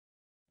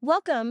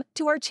Welcome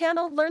to our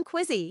channel Learn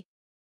Quizzy,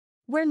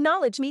 where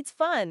knowledge meets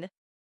fun.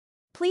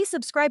 Please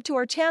subscribe to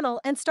our channel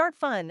and start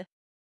fun.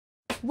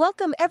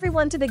 Welcome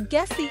everyone to the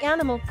Guess the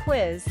Animal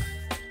quiz.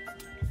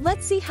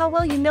 Let's see how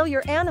well you know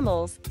your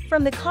animals,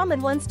 from the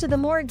common ones to the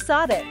more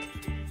exotic.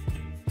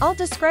 I'll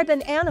describe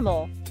an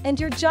animal, and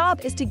your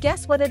job is to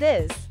guess what it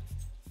is.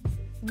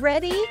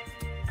 Ready?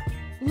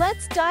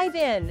 Let's dive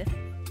in.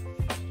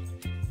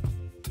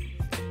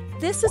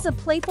 This is a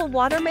playful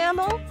water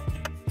mammal.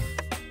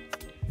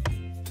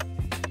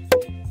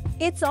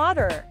 It's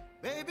otter.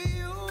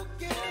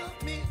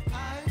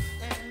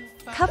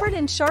 Covered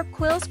in sharp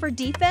quills for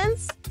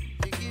defense.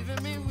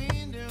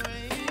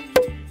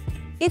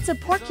 It's a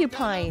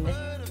porcupine.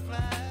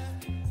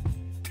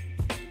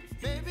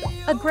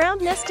 A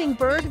ground-nesting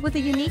bird with a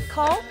unique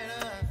call.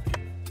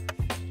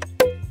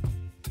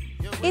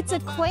 It's a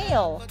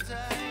quail.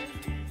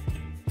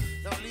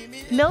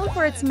 Known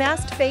for its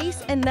masked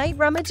face and night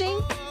rummaging.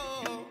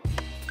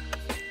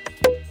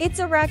 It's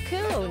a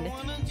raccoon.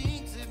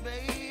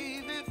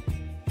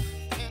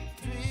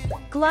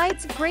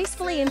 Glides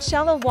gracefully in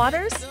shallow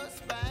waters.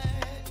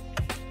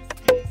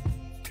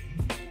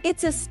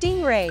 It's a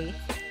stingray.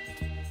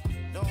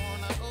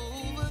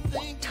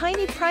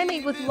 Tiny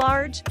primate with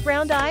large,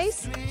 round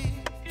eyes.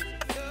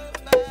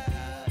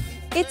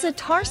 It's a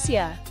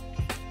tarsier.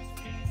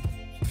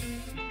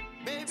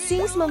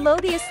 Sings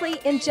melodiously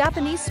in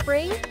Japanese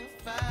spring.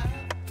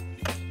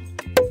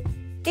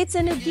 It's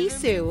an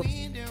ugisu.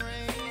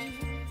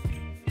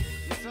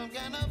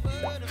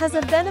 Has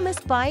a venomous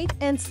bite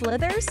and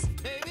slithers.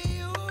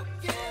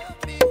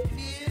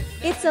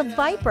 It's a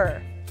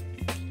viper.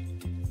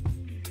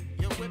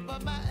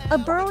 A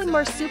burrowing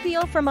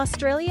marsupial from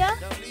Australia.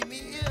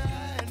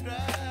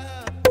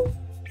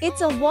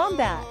 It's a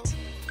wombat.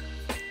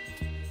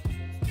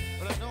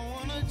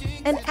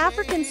 An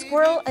African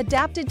squirrel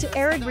adapted to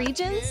arid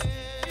regions.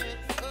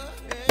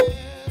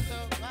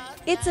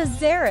 It's a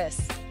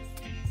xeris.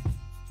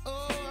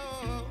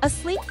 A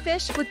sleek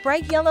fish with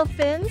bright yellow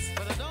fins.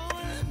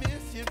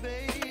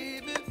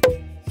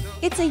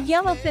 It's a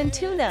yellowfin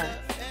tuna.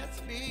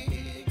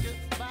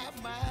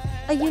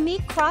 A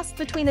unique cross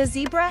between a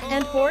zebra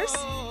and horse.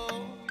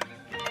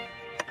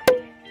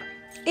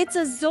 It's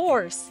a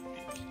zorse.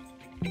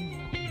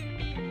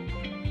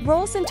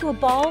 Rolls into a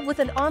ball with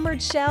an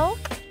armored shell.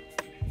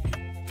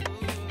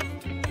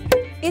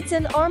 It's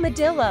an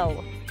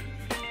armadillo.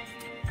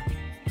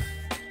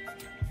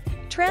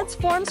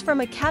 Transforms from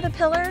a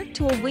caterpillar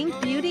to a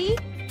winged beauty.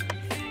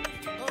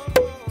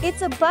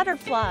 It's a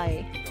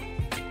butterfly.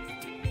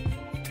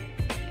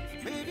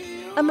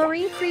 A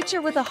marine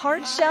creature with a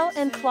hard shell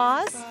and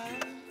claws.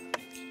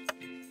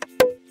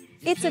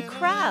 It's a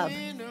crab.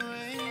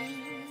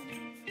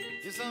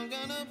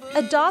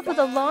 A dog with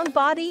a long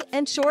body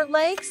and short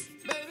legs.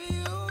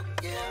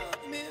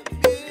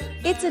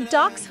 It's a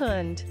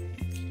dachshund.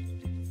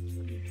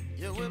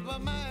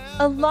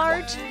 A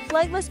large,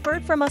 flightless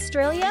bird from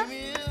Australia.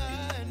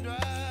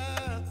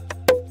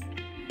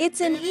 It's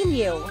an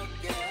emu.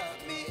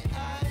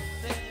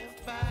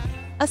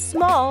 A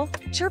small,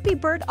 chirpy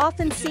bird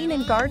often seen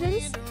in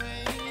gardens.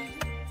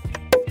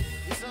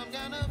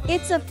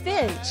 It's a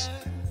finch.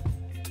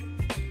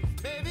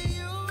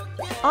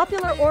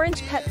 Popular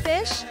orange pet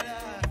fish.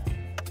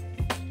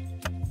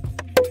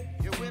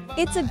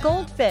 It's a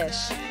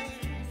goldfish.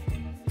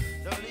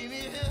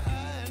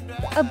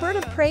 A bird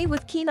of prey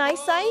with keen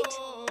eyesight.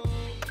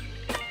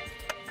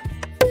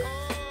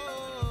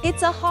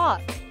 It's a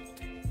hawk.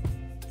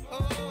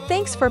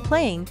 Thanks for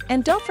playing,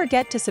 and don't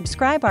forget to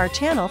subscribe our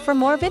channel for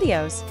more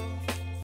videos.